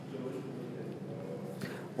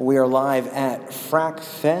We are live at Frack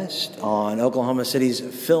Fest on Oklahoma City's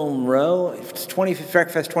Film Row. It's Frack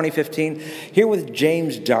Fest 2015. Here with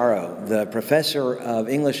James Darrow, the professor of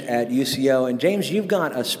English at UCO. And James, you've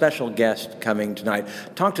got a special guest coming tonight.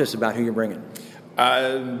 Talk to us about who you're bringing.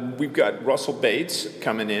 We've got Russell Bates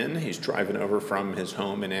coming in. He's driving over from his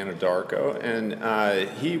home in Anadarko, and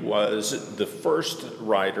he was the first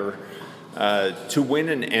writer to win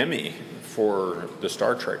an Emmy for the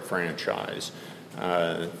Star Trek franchise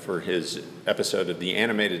for his episode of the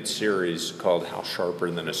animated series called How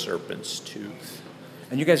Sharper Than a Serpent's Tooth.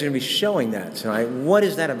 And you guys are going to be showing that tonight. What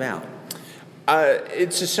is that about?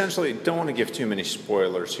 It's essentially, don't want to give too many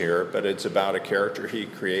spoilers here, but it's about a character he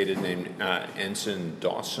created named Ensign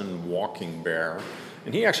Dawson Walking Bear.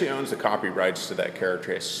 And he actually owns the copyrights to that character.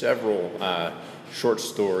 He has several short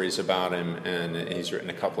stories about him, and he's written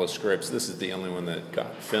a couple of scripts. This is the only one that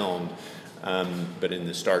got filmed. But in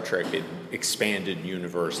the Star Trek expanded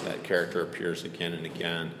universe, that character appears again and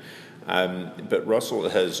again. But Russell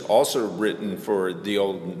has also written for the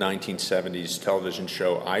old 1970s television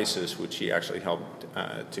show ISIS, which he actually helped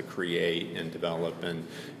to create and develop. And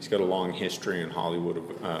he's got a long history in Hollywood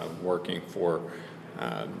of working for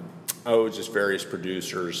just various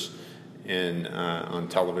producers on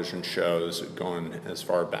television shows going as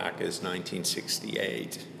far back as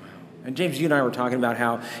 1968. And James, you and I were talking about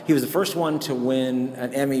how he was the first one to win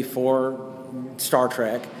an Emmy for Star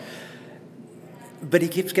Trek, but he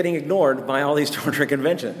keeps getting ignored by all these Star Trek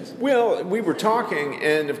conventions. Well, we were talking,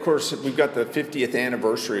 and of course, we've got the 50th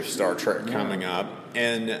anniversary of Star Trek coming up,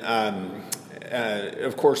 and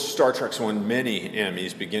of course, Star Trek's won many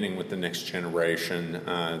Emmys, beginning with The Next Generation.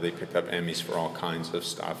 They picked up Emmys for all kinds of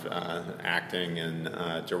stuff, acting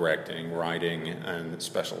and directing, writing, and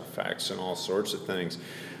special effects, and all sorts of things.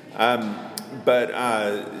 But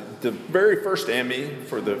the very first Emmy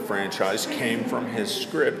for the franchise came from his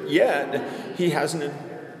script, yet he hasn't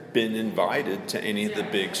been invited to any of the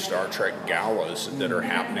big Star Trek galas that are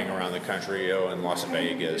happening around the country, in Las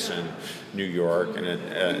Vegas and New York, and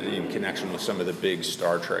in connection with some of the big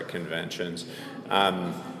Star Trek conventions.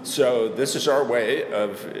 So this is our way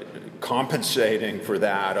of compensating for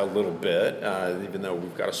that a little bit, even though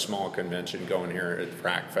we've got a small convention going here at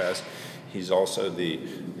Frack Fest. He's also the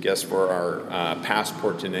guest for our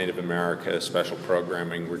Passport to Native America special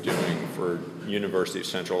programming we're doing for University of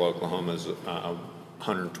Central Oklahoma's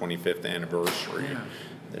 125th anniversary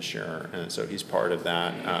this year. And so he's part of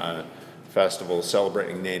that festival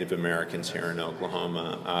celebrating Native Americans here in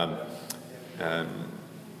Oklahoma.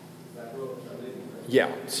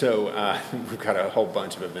 So we've got a whole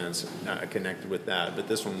bunch of events connected with that, but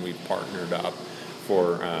this one we've partnered up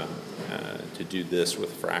for to do this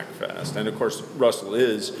with Frack Fest. And of course, Russell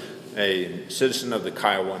is a citizen of the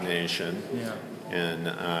Kiowa Nation,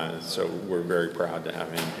 and so we're very proud to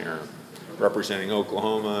have him here representing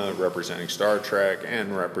Oklahoma, representing Star Trek,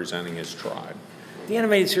 and representing his tribe. The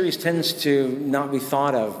animated series tends to not be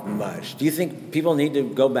thought of much. Do you think people need to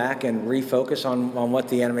go back and refocus on what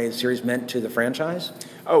the animated series meant to the franchise?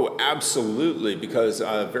 Oh, absolutely, because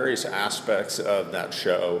various aspects of that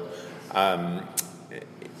show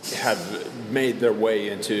have made their way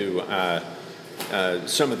into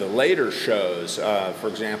some of the later shows. For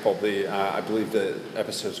example, I believe the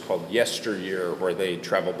episode's called Yesteryear, where they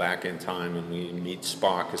travel back in time and we meet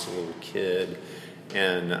Spock as a little kid.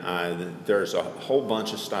 And there's a whole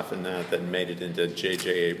bunch of stuff in that made it into J.J.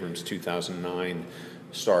 Abrams' 2009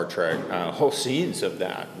 Star Trek. Whole scenes of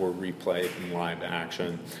that were replayed in live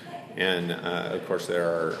action. And, of course, there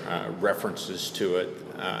are references to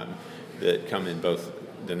it that come in both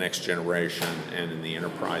The Next Generation and in the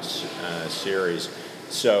Enterprise series.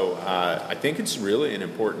 So I think it's really an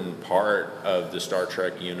important part of the Star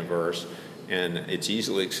Trek universe, and it's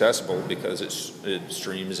easily accessible because it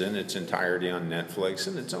streams in its entirety on Netflix,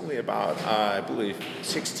 and it's only about, I believe,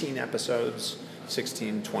 16 episodes,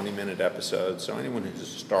 16 20-minute episodes. So anyone who's a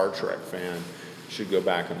Star Trek fan should go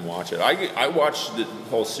back and watch it. I watch the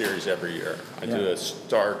whole series every year. I do a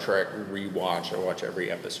Star Trek rewatch. I watch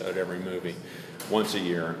every episode, every movie, once a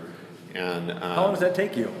year. And how long does that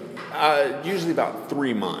take you? Usually about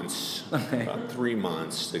 3 months. Okay. About 3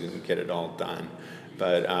 months to get it all done.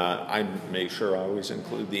 But I make sure I always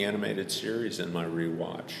include the animated series in my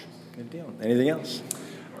rewatch. Good deal. Anything else?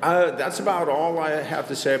 That's about all I have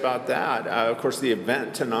to say about that. Of course, the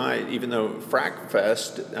event tonight, even though Frack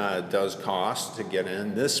Fest does cost to get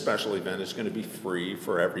in, this special event is going to be free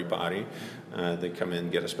for everybody. They come in,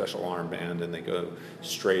 get a special armband, and they go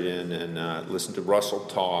straight in and listen to Russell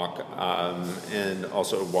talk, and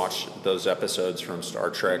also watch those episodes from Star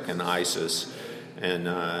Trek and ISIS. And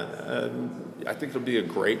I think it'll be a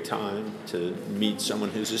great time to meet someone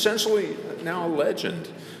who's essentially now a legend,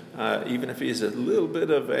 even if he's a little bit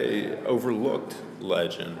of a overlooked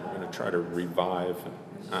legend. We're going to try to revive,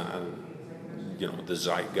 the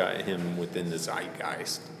zeitgeist, him within the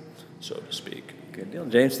zeitgeist, so to speak. Good deal.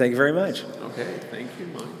 James, thank you very much. Okay, thank you,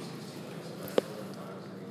 Mike.